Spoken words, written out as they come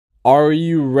Are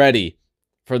you ready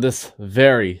for this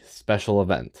very special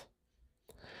event?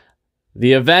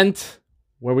 The event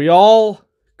where we all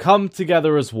come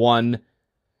together as one,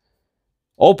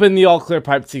 open the all clear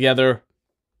pipe together,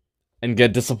 and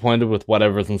get disappointed with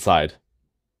whatever's inside.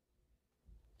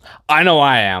 I know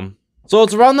I am. So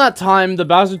it's around that time, the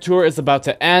Bowser Tour is about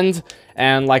to end,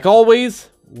 and like always,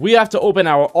 we have to open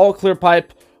our all clear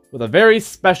pipe with a very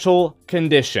special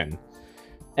condition.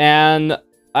 And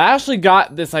I actually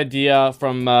got this idea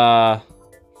from a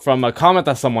comment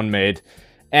that someone made,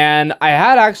 and I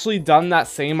had actually done that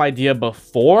same idea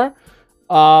before,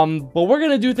 but we're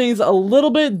gonna do things a little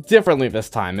bit differently this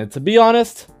time. And to be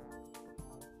honest,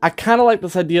 I kind of like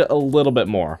this idea a little bit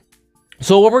more.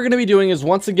 So what we're going to be doing is,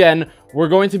 once again, we're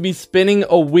going to be spinning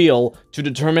a wheel to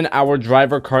determine our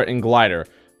driver, kart, and glider.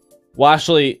 Well,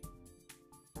 actually,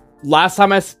 last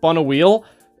time I spun a wheel,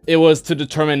 it was to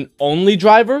determine only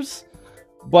drivers,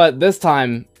 but this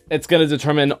time, it's going to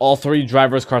determine all three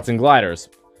drivers, karts, and gliders.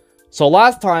 So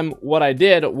last time, what I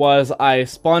did was I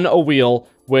spun a wheel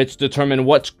which determined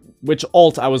which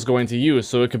alt I was going to use.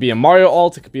 So it could be a Mario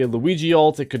alt, it could be a Luigi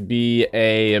alt, it could be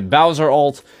a Bowser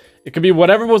alt, it could be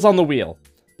whatever was on the wheel.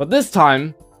 But this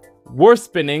time, we're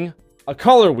spinning a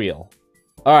color wheel.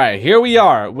 Alright, here we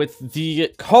are with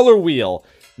the color wheel.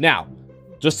 Now,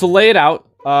 just to lay it out,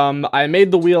 I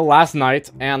made the wheel last night,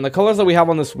 and the colors that we have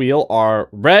on this wheel are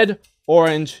red,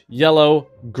 orange, yellow,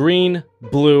 green,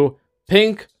 blue,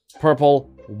 pink,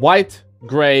 purple, white,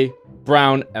 gray,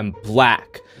 brown, and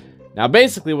black. Now,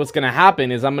 basically, what's going to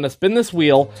happen is I'm going to spin this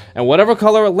wheel, and whatever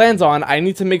color it lands on, I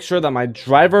need to make sure that my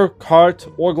driver,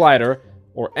 kart, or glider,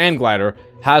 glider,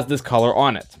 has this color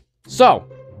on it. So,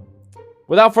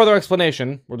 without further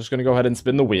explanation, we're just going to go ahead and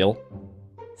spin the wheel,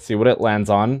 see what it lands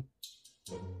on.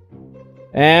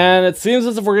 And it seems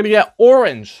as if we're going to get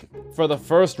orange for the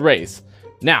first race.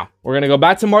 Now, we're going to go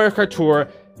back to Mario Kart Tour,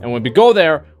 and when we go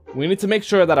there, we need to make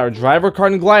sure that our driver, kart,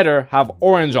 and glider have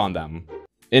orange on them.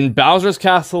 In Bowser's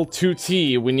Castle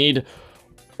 2T, we need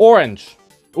orange.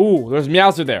 Ooh, there's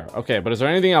Meowser there. Okay, but is there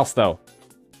anything else, though?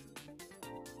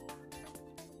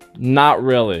 Not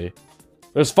really.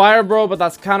 There's Fire Bro, but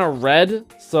that's kind of red,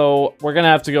 so we're gonna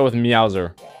have to go with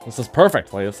Meowser. This is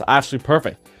perfect. Like, it's actually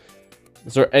perfect.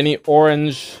 Is there any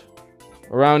orange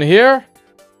around here?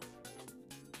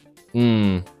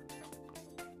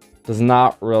 Does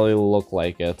not really look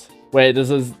like it. Wait, does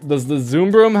the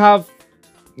Zoom Broom have...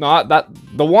 Not that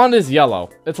the wand is yellow.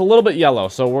 It's a little bit yellow,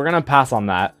 so we're gonna pass on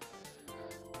that.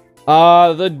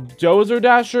 The Dozer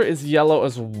Dasher is yellow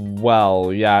as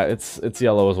well. Yeah, it's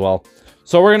yellow as well.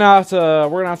 So we're gonna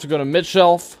have to go to mid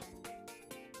shelf.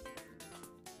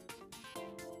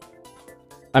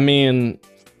 I mean,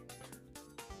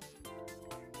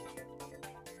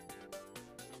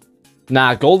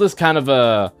 nah, gold is kind of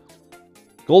a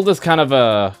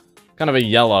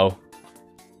yellow.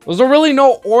 There's really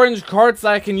no orange karts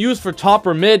that I can use for top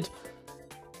or mid.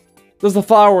 There's the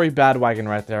flowery bandwagon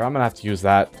right there. I'm gonna have to use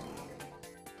that.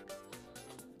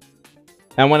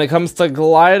 And when it comes to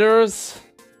gliders,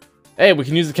 hey, we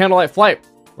can use the candlelight flight.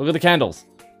 Look at the candles.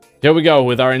 Here we go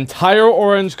with our entire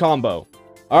orange combo.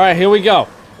 All right, here we go.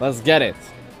 Let's get it.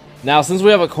 Now, since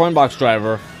we have a coin box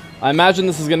driver, I imagine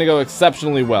this is gonna go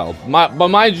exceptionally well. But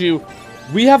mind you,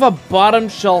 we have a bottom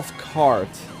shelf cart,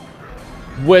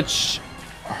 which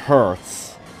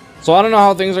hurts. So I don't know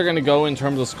how things are going to go in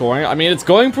terms of scoring. I mean, it's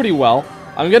going pretty well.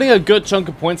 I'm getting a good chunk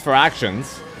of points for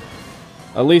actions.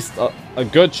 At least a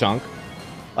good chunk.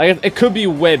 Like, it could be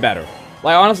way better.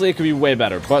 Like, honestly, it could be way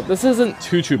better. But this isn't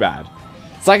too bad.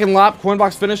 Second lap, coin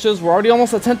box finishes. We're already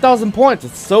almost at 10,000 points.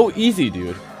 It's so easy,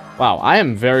 dude. Wow, I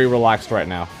am very relaxed right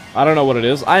now. I don't know what it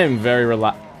is. I am very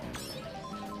relaxed.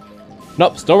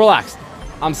 Nope, still relaxed.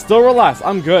 I'm still relaxed.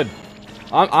 I'm good.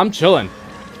 I'm chilling.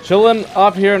 Chilling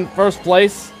up here in first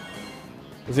place.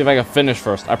 Let's see if I can finish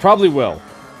first. I probably will.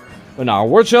 But no,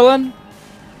 we're chilling.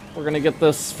 We're gonna get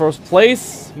this first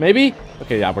place. Maybe?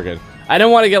 Okay, yeah, we're good. I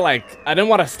didn't want to get I didn't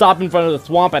want to stop in front of the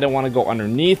swamp. I didn't want to go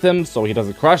underneath him so he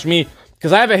doesn't crush me.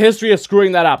 Because I have a history of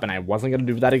screwing that up and I wasn't gonna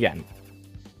do that again.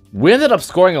 We ended up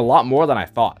scoring a lot more than I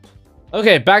thought.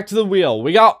 Okay, back to the wheel.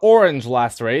 We got orange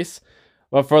last race.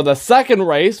 But for the second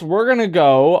race, we're gonna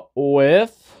go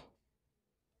with...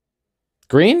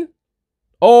 green?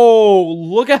 Oh,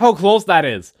 look at how close that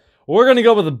is. We're gonna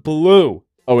go with blue.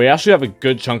 Oh, we actually have a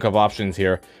good chunk of options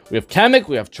here. We have Kamek,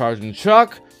 we have Charge and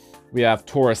Chuck, we have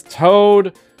Taurus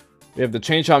Toad, we have the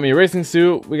Chainshot Me Racing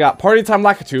Suit, we got Party Time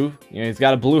Lakitu, you know, he's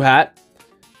got a blue hat.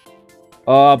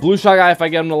 Blue Shot Guy if I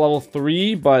get him to level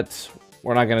 3, but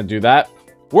we're not gonna do that.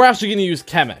 We're actually gonna use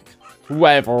Kamek, who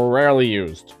I have rarely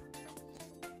used.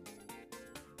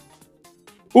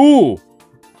 Ooh!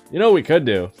 You know what we could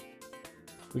do?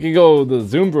 We could go the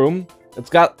Zoom Broom. It's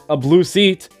got a blue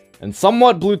seat and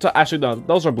somewhat blue actually, no,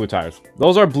 those are blue tires.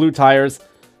 Those are blue tires.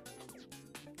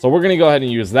 So we're gonna go ahead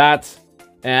and use that.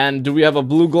 And do we have a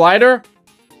blue glider?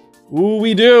 Ooh,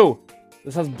 we do.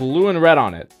 This has blue and red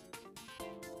on it.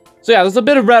 So yeah, there's a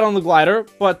bit of red on the glider,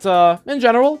 but in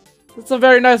general, it's a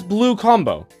very nice blue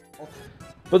combo.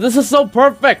 But this is so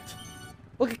perfect.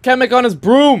 Look at Kamek on his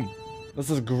broom. This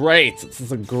is great. This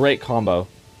is a great combo.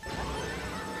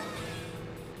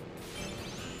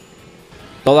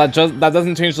 Though that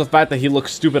doesn't change the fact that he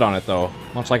looks stupid on it, though.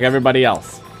 Much like everybody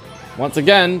else. Once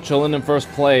again, chilling in first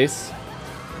place.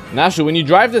 And actually, when you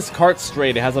drive this kart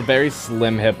straight, it has a very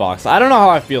slim hitbox. I don't know how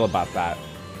I feel about that.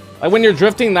 Like, when you're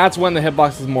drifting, that's when the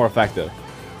hitbox is more effective.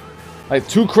 Like,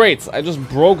 2 crates, I just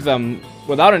broke them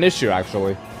without an issue,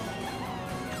 actually.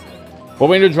 But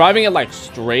when you're driving it, like,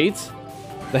 straight,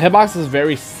 the hitbox is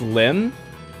very slim,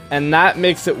 and that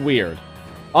makes it weird.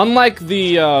 Unlike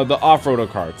the off-roader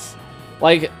karts.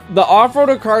 Like, the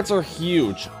off-roader karts are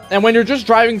huge, and when you're just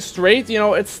driving straight, you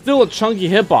know, it's still a chunky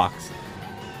hitbox.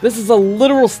 This is a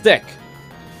literal stick.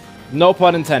 No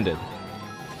pun intended.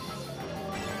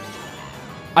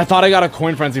 I thought I got a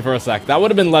coin frenzy for a sec. That would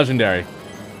have been legendary.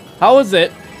 How is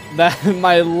it that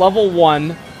my level 1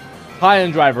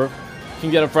 high-end driver can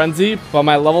get a frenzy, but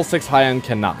my level 6 high-end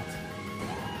cannot?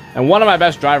 And one of my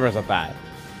best drivers at that.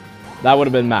 That would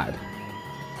have been mad.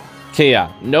 Okay,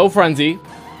 yeah. No frenzy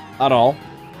at all.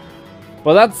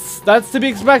 But that's to be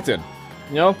expected.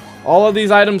 You know, all of these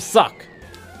items suck.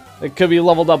 It could be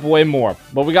leveled up way more.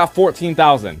 But we got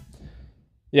 14,000.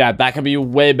 Yeah, that could be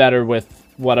way better with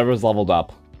whatever's leveled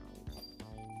up.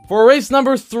 For race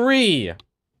number 3.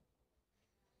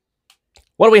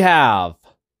 What do we have?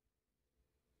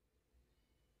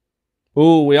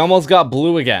 Ooh, we almost got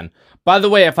blue again. By the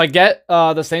way, if I get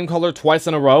the same color twice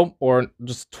in a row, or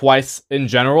just twice in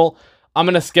general, I'm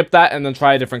going to skip that and then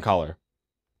try a different color.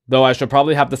 Though I should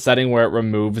probably have the setting where it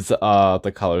removes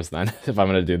the colors then, if I'm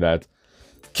going to do that.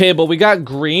 Okay, but we got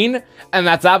green, and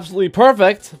that's absolutely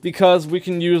perfect, because we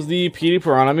can use the PD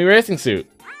Piranha Racing Suit.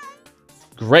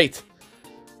 Great.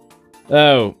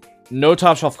 Oh, no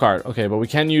top shelf card. Okay, but we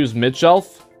can use mid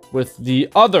shelf with the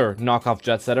other knockoff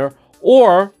Jet Setter,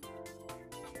 or...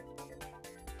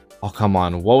 Oh, come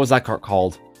on. What was that cart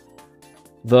called?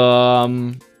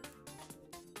 The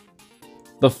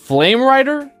Flame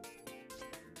Rider?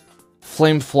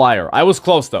 Flame Flyer. I was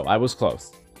close, though. I was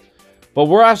close. But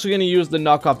we're actually going to use the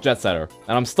knockoff Jet Setter.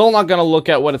 And I'm still not going to look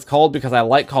at what it's called because I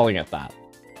like calling it that.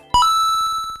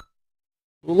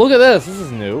 Look at this. This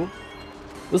is new.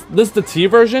 This is the T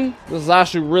version. This is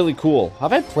actually really cool.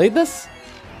 Have I played this?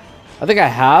 I think I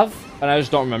have, and I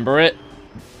just don't remember it.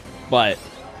 But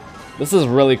this is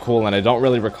really cool, and I don't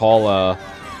really recall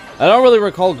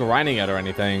grinding it or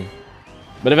anything.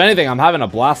 But if anything, I'm having a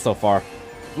blast so far.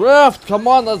 Rift, come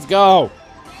on, let's go.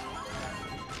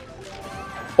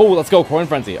 Oh, let's go, Coin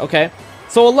Frenzy. Okay.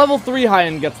 So a level 3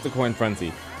 high-end gets the Coin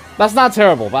Frenzy. That's not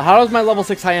terrible, but how does my level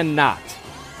 6 high-end not?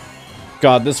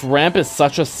 God, this ramp is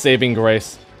such a saving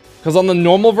grace. Because on the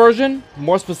normal version,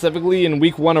 more specifically in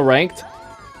week 1 of ranked,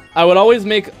 I would always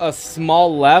make a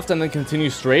small left and then continue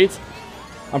straight.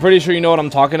 I'm pretty sure you know what I'm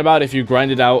talking about if you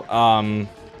grinded out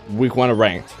week 1 of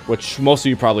ranked, which most of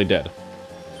you probably did.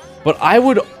 But I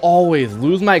would always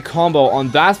lose my combo on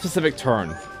that specific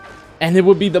turn. And it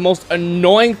would be the most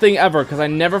annoying thing ever because I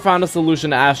never found a solution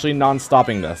to actually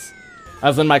non-stopping this.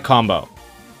 As in my combo.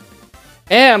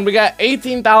 And we got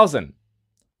 18,000.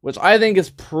 Which I think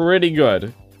is pretty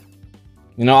good.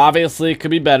 You know, obviously it could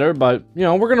be better, but, you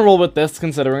know, we're going to roll with this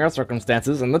considering our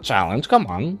circumstances and the challenge. Come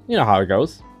on, you know how it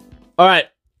goes. Alright,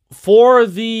 for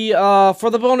the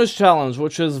bonus challenge,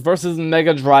 which is versus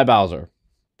Mega Dry Bowser.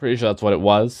 Pretty sure that's what it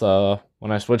was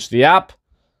when I switched the app.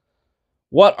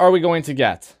 What are we going to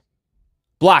get?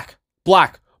 Black,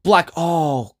 black, black.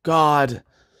 Oh, God.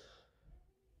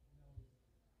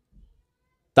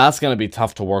 That's going to be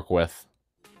tough to work with.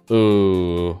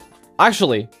 Ooh.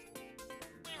 Actually,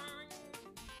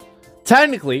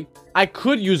 technically, I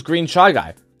could use Green Shy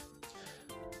Guy.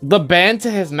 The band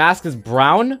to his mask is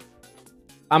brown.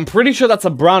 I'm pretty sure that's a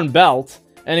brown belt.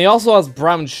 And he also has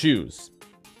brown shoes.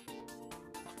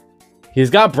 He's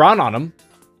got brown on him.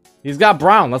 He's got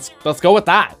brown. Let's go with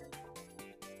that.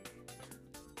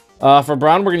 For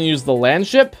brown, we're going to use the land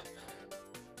ship.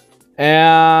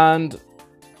 And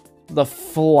the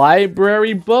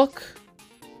Flybrary book.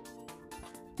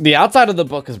 The outside of the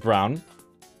book is brown.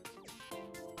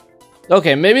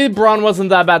 Okay, maybe brown wasn't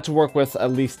that bad to work with,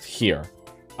 at least here.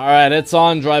 Alright, it's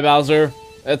on, Dry Bowser.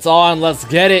 It's on, let's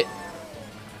get it.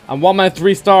 I want my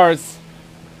 3 stars.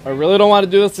 I really don't want to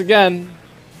do this again.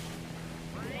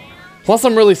 Plus,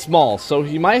 I'm really small, so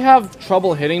he might have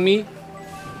trouble hitting me.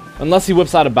 Unless he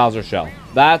whips out a Bowser shell.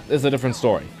 That is a different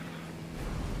story.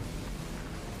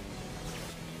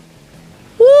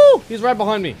 Woo! He's right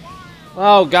behind me.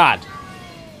 Oh, God.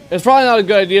 It's probably not a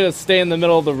good idea to stay in the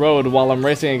middle of the road while I'm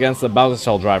racing against the Bowser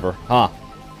shell driver. Huh.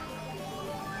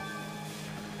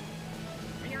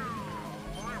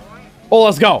 Oh,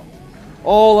 let's go.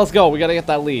 Oh, let's go. We gotta get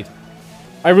that lead.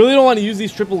 I really don't want to use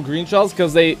these triple green shells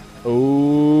because they...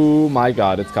 Oh, my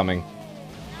God. It's coming.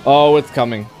 Oh, it's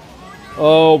coming.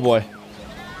 Oh, boy.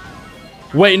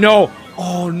 Wait, no.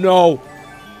 Oh, no.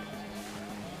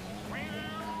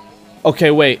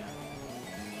 Okay, wait.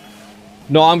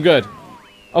 No, I'm good.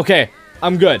 Okay,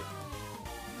 I'm good.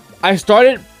 I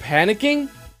started panicking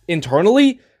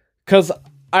internally because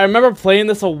I remember playing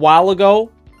this a while ago.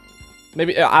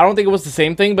 Maybe, I don't think it was the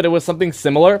same thing, but it was something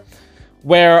similar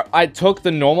where I took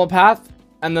the normal path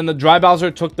and then the Dry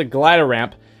Bowser took the glider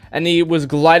ramp and he was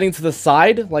gliding to the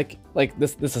side like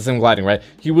this is him gliding, right?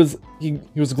 He was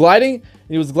gliding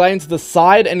to the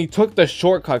side and he took the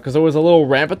shortcut because there was a little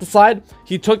ramp at the side.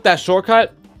 He took that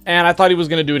shortcut and I thought he was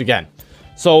going to do it again.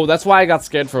 So that's why I got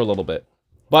scared for a little bit.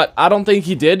 But I don't think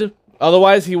he did.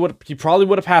 Otherwise, he probably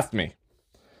would have passed me.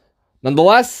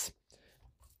 Nonetheless,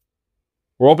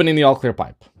 we're opening the all clear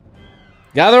pipe.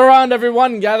 Gather around,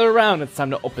 everyone. Gather around. It's time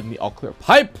to open the all clear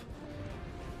pipe.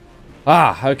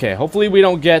 Ah, okay. Hopefully we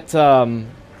don't get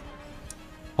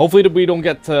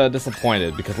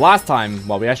disappointed, because last time,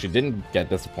 well, we actually didn't get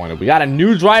disappointed. We got a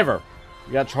new driver.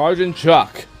 We got Charge and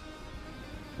Chuck.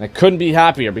 I couldn't be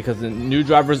happier because the new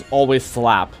drivers always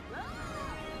slap.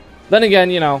 Then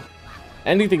again, you know,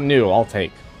 anything new I'll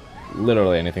take.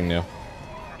 Literally anything new.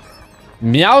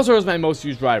 Meowser is my most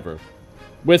used driver.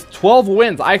 With 12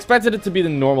 wins, I expected it to be the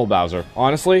normal Bowser.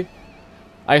 Honestly,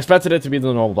 I expected it to be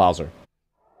the normal Bowser.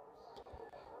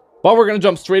 But we're going to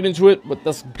jump straight into it with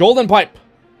this golden pipe.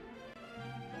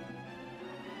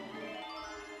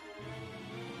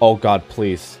 Oh God,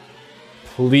 please.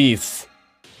 Please.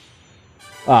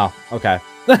 Oh, okay.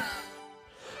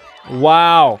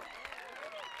 Wow.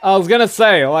 I was gonna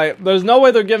say, like, there's no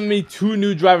way they're giving me 2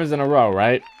 new drivers in a row,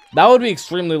 right? That would be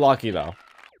extremely lucky, though.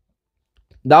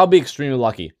 That would be extremely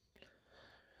lucky.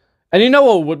 And you know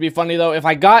what would be funny, though? If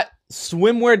I got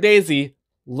Swimwear Daisy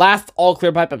last All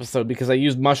Clear Pipe episode because I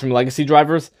used Mushroom Legacy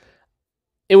drivers,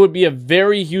 it would be a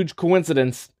very huge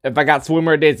coincidence if I got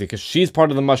Swimwear Daisy because she's part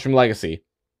of the Mushroom Legacy.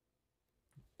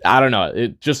 I don't know.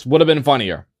 It just would have been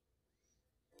funnier.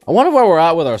 I wonder where we're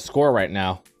at with our score right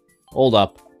now. Hold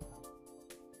up.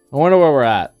 I wonder where we're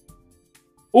at.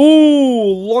 Ooh,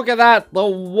 look at that. The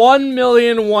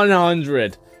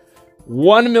 1,100,000.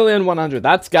 1,100,000.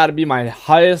 That's got to be my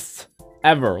highest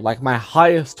ever. Like my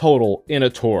highest total in a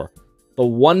tour. The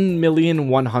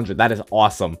 1,100,000. That is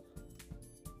awesome.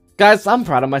 Guys, I'm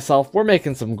proud of myself. We're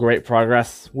making some great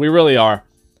progress. We really are.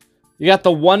 You got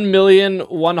the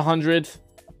 1,100,000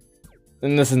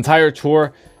 in this entire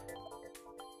tour.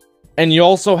 And you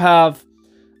also have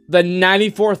the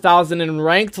 94,000 in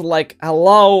ranked. Like,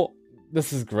 hello.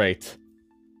 This is great.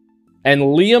 And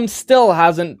Liam still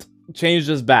hasn't changed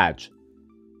his badge.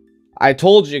 I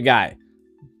told you, guy.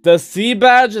 The C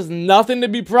badge is nothing to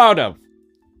be proud of.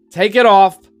 Take it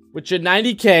off with your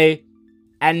 90K,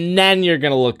 and then you're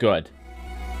gonna look good.